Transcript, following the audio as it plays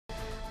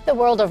The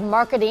world of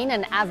marketing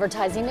and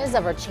advertising is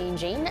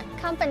ever-changing.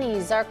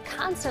 Companies are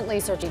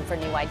constantly searching for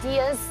new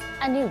ideas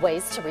and new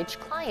ways to reach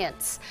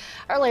clients.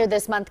 Earlier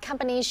this month,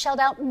 companies shelled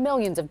out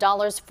millions of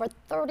dollars for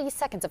 30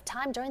 seconds of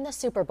time during the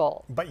Super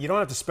Bowl. But you don't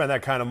have to spend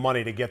that kind of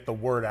money to get the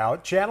word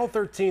out. Channel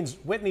 13's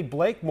Whitney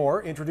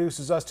Blakemore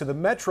introduces us to the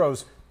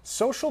Metro's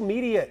social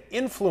media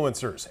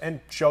influencers and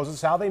shows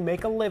us how they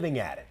make a living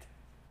at it.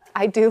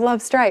 I do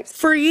love stripes.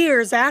 For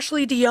years,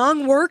 Ashley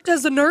DeYoung worked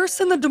as a nurse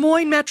in the Des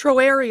Moines metro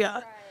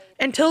area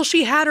until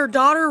she had her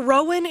daughter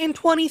Rowan in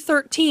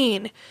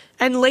 2013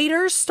 and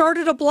later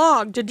started a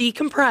blog to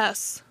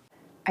decompress.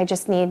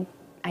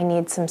 I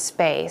need some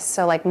space,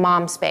 so like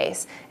mom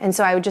space. And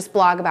so I would just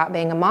blog about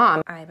being a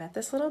mom. I bet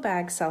this little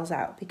bag sells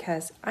out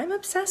because I'm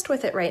obsessed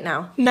with it right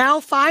now. Now,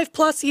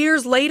 5+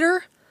 years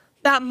later,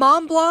 that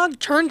mom blog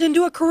turned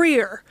into a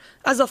career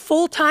as a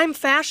full-time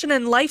fashion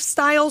and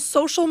lifestyle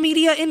social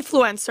media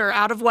influencer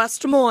out of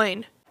West Des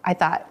Moines. I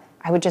thought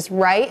I would just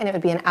write and it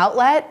would be an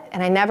outlet,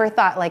 and I never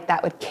thought like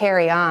that would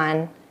carry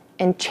on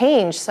and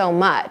change so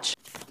much.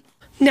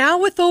 Now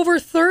with over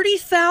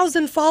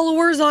 30,000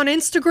 followers on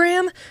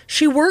Instagram,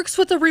 she works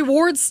with a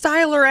reward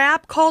styler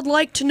app called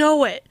Like to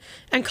Know It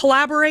and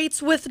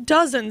collaborates with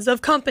dozens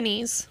of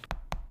companies.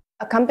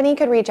 A company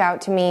could reach out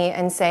to me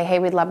and say, hey,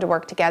 we'd love to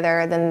work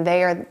together, then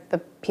they are the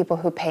people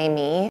who pay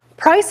me.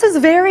 Prices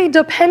vary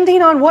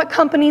depending on what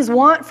companies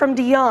want from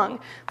DeYoung.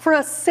 For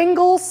a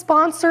single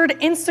sponsored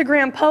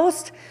Instagram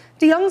post,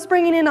 DeYoung's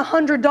bringing in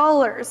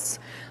 $100.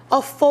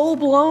 A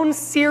full-blown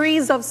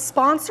series of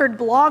sponsored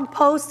blog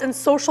posts and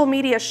social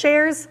media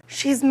shares,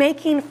 she's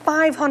making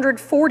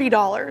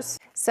 $540.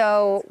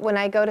 So when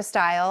I go to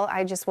style,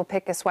 I just will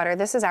pick a sweater.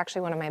 This is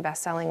actually one of my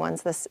best-selling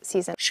ones this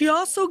season. She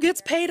also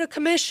gets paid a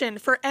commission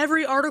for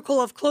every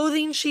article of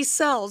clothing she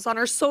sells on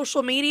her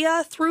social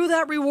media through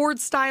that reward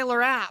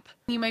styler app.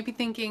 You might be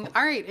thinking,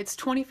 all right, it's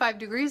 25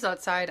 degrees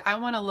outside. I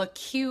want to look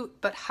cute,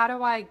 but how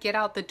do I get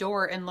out the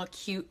door and look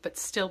cute but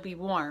still be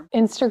warm?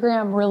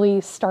 Instagram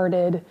really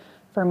started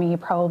for me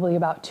probably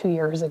about 2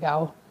 years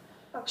ago.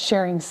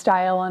 Sharing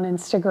style on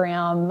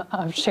Instagram,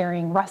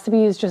 sharing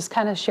recipes, just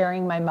kind of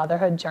sharing my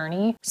motherhood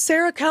journey.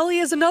 Sarah Kelly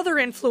is another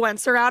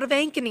influencer out of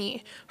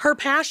Ankeny. Her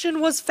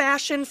passion was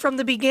fashion from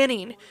the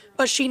beginning,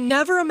 but she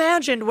never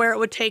imagined where it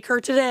would take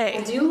her today.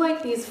 I do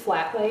like these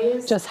flat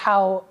lays. Just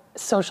how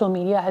social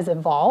media has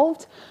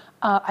evolved.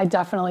 I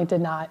definitely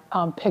did not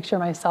picture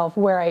myself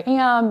where I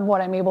am,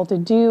 what I'm able to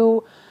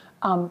do.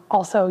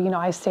 Also, you know,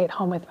 I stay at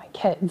home with my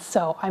kids,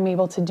 so I'm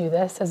able to do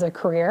this as a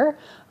career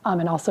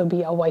and also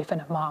be a wife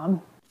and a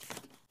mom.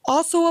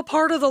 Also a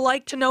part of the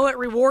Like to Know It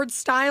reward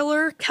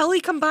styler,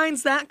 Kelly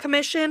combines that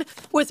commission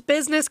with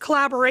business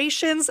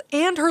collaborations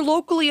and her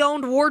locally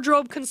owned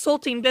wardrobe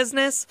consulting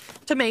business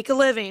to make a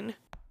living.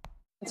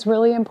 It's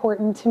really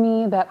important to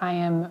me that I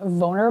am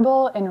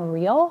vulnerable and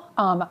real.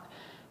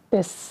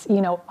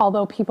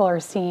 Although people are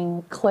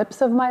seeing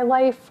clips of my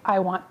life, I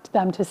want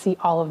them to see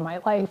all of my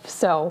life.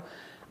 So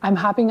I'm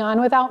hopping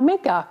on without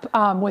makeup,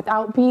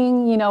 without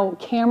being,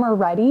 camera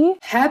ready.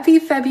 Happy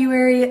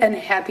February and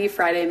happy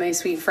Friday, my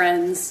sweet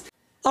friends.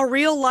 A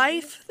real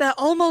life that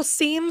almost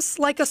seems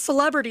like a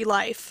celebrity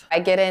life. I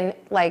get in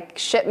like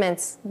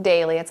shipments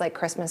daily. It's like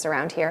Christmas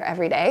around here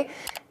every day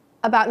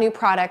about new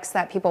products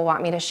that people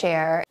want me to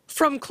share.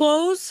 From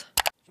clothes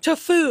to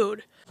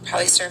food.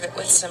 Probably serve it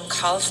with some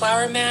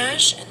cauliflower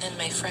mash and then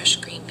my fresh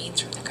green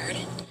beans from the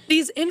garden.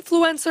 These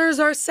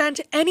influencers are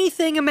sent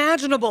anything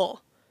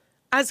imaginable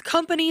as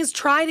companies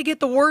try to get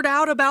the word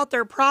out about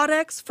their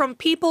products from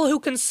people who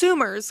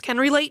consumers can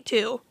relate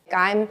to.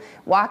 I'm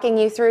walking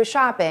you through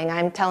shopping.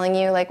 I'm telling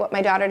you like what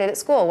my daughter did at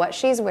school, what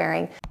she's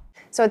wearing.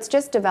 So it's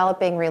just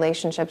developing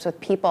relationships with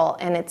people,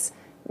 and it's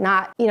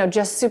not,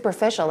 just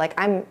superficial.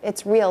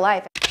 It's real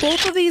life.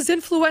 Both of these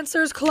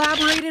influencers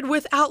collaborated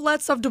with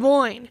Outlets of Des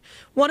Moines,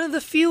 one of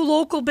the few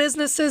local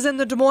businesses in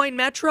the Des Moines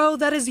metro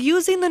that is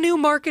using the new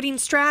marketing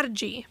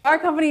strategy. Our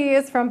company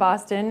is from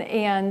Boston,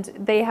 and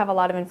they have a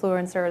lot of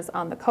influencers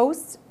on the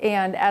coast.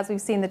 And as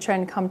we've seen the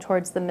trend come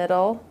towards the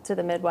middle to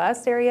the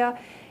Midwest area,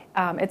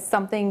 it's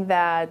something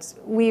that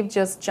we've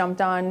just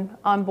jumped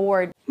on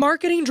board.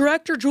 Marketing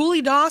director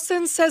Julie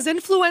Dawson says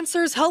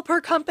influencers help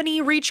her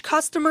company reach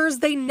customers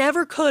they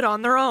never could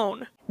on their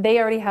own. They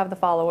already have the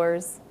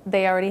followers.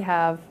 They already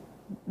have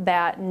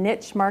that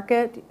niche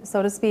market,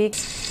 so to speak.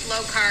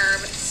 Low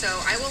carb, so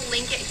I will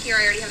link it here.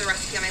 I already have the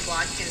recipe on my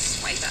blog. You can just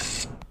swipe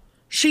it.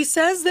 She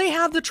says they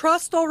have the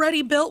trust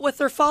already built with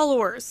their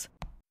followers.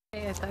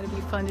 I thought it'd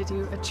be fun to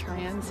do a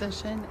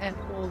transition at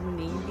Old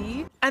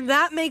Navy. And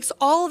that makes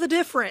all the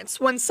difference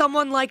when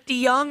someone like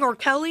DeYoung or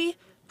Kelly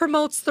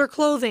promotes their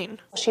clothing.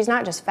 She's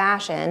not just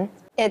fashion.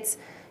 It's,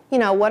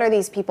 what are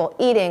these people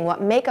eating?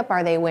 What makeup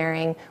are they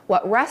wearing?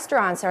 What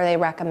restaurants are they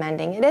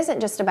recommending? It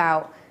isn't just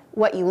about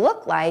what you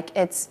look like.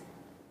 It's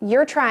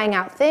you're trying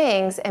out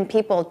things and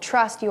people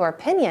trust your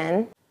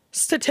opinion.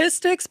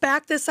 Statistics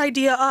back this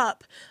idea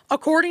up.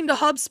 According to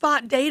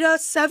HubSpot data,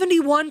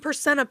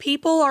 71% of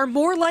people are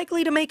more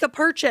likely to make a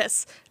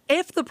purchase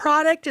if the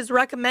product is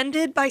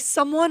recommended by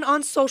someone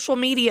on social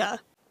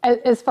media.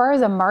 As far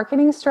as a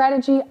marketing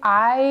strategy,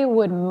 I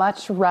would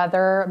much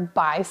rather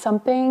buy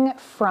something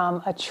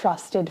from a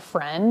trusted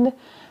friend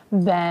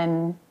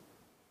than,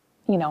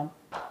 you know,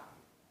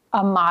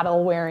 a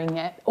model wearing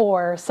it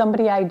or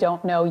somebody I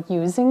don't know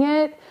using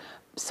it.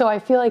 So I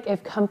feel like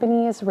if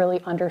companies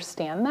really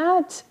understand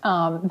that,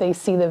 they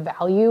see the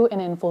value in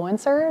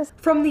influencers.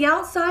 From the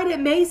outside, it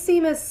may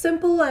seem as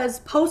simple as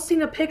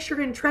posting a picture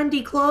in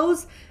trendy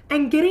clothes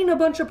and getting a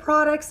bunch of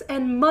products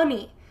and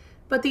money.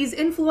 But these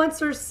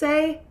influencers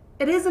say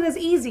it isn't as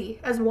easy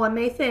as one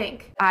may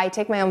think. I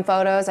take my own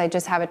photos. I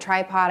just have a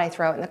tripod. I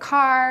throw it in the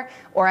car,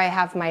 or I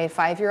have my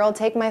 5-year-old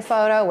take my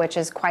photo, which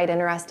is quite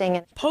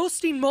interesting.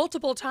 Posting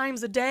multiple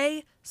times a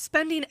day,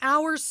 spending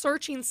hours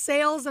searching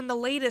sales and the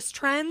latest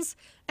trends,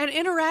 and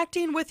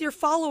interacting with your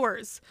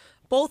followers.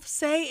 Both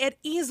say it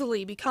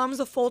easily becomes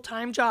a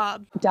full-time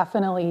job.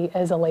 Definitely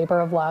is a labor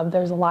of love.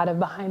 There's a lot of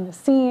behind the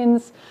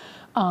scenes,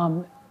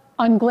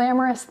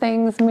 unglamorous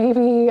things,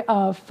 maybe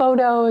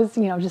photos,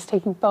 you know, just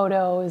taking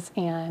photos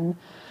and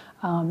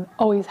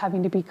always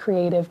having to be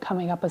creative,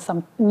 coming up with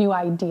some new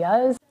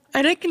ideas.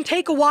 And it can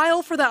take a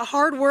while for that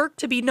hard work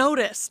to be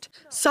noticed,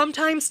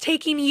 sometimes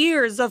taking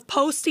years of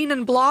posting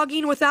and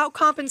blogging without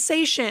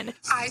compensation.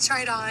 I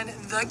tried on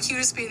the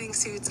cutest bathing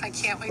suits. I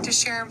can't wait to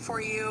share them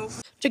for you.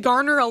 To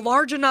garner a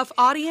large enough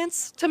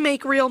audience to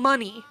make real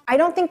money. I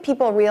don't think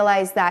people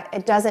realize that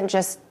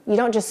you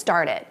don't just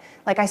start it.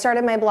 Like, I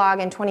started my blog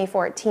in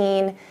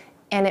 2014,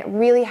 and it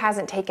really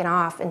hasn't taken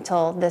off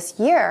until this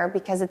year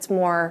because it's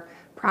more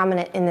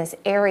prominent in this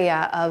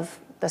area of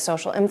the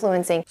social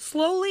influencing.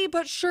 Slowly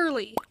but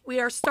surely,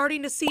 we are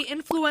starting to see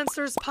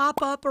influencers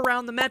pop up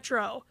around the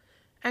metro,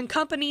 and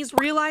companies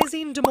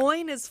realizing Des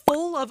Moines is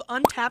full of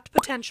untapped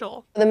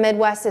potential. The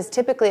Midwest is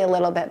typically a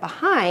little bit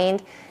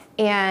behind,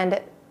 and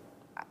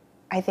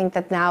I think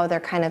that now they're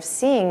kind of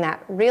seeing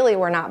that really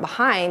we're not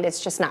behind,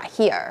 it's just not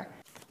here.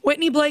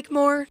 Whitney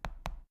Blakemore,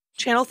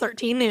 Channel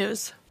 13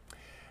 News.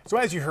 So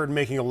as you heard,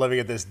 making a living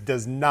at this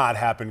does not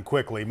happen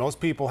quickly. Most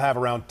people have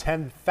around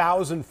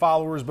 10,000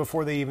 followers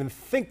before they even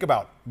think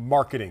about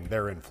marketing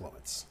their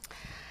influence.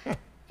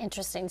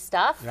 Interesting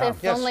stuff. Yeah.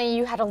 If only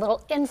you had a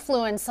little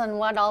influence on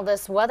what all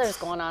this weather's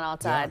going on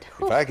outside.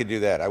 Yeah. If I could do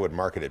that, I would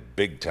market it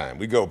big time.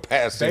 We go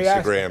past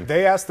Instagram.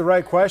 They asked the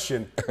right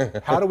question.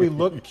 How do we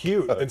look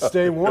cute and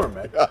stay warm,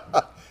 man?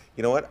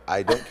 You know what?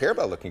 I don't care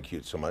about looking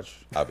cute so much,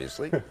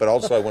 obviously, but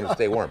also I want to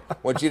stay warm. I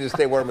want you to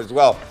stay warm as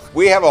well.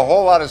 We have a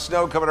whole lot of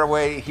snow coming our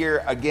way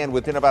here again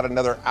within about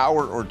another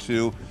hour or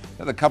two.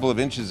 Another couple of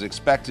inches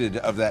expected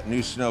of that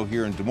new snow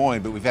here in Des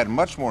Moines, but we've had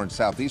much more in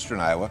southeastern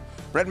Iowa.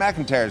 Brett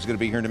McIntyre is going to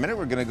be here in a minute.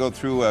 We're going to go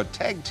through a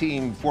tag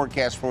team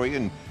forecast for you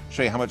and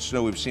show you how much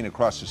snow we've seen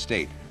across the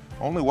state.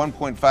 Only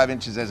 1.5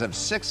 inches as of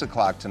 6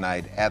 o'clock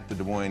tonight at the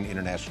Des Moines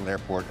International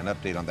Airport. An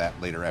update on that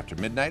later after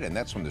midnight, and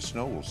that's when the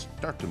snow will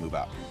start to move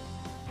out.